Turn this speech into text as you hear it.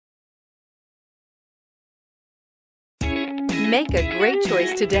Make a great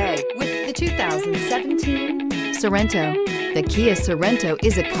choice today with the 2017 Sorento. The Kia Sorento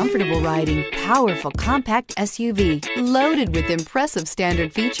is a comfortable riding, powerful compact SUV loaded with impressive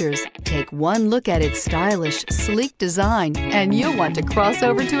standard features. Take one look at its stylish, sleek design and you'll want to cross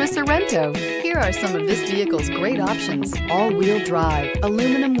over to a Sorento. Here are some of this vehicle's great options: all-wheel drive,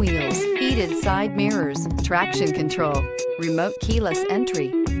 aluminum wheels, heated side mirrors, traction control, remote keyless entry,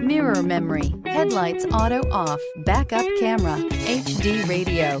 mirror memory, headlights auto off, backup camera, HD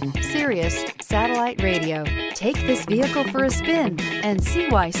radio, Sirius satellite radio. Take this vehicle for a spin and see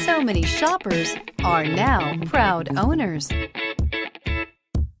why so many shoppers are now proud owners.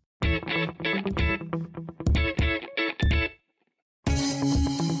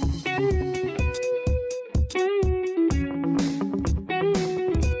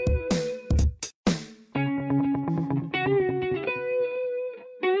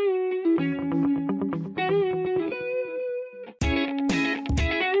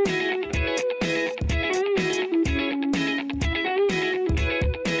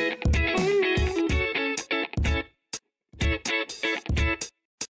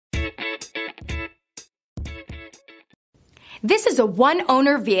 This is a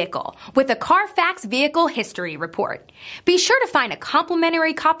one-owner vehicle with a Carfax Vehicle History Report. Be sure to find a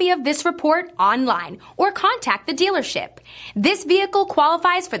complimentary copy of this report online or contact the dealership. This vehicle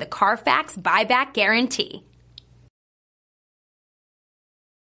qualifies for the Carfax Buyback Guarantee.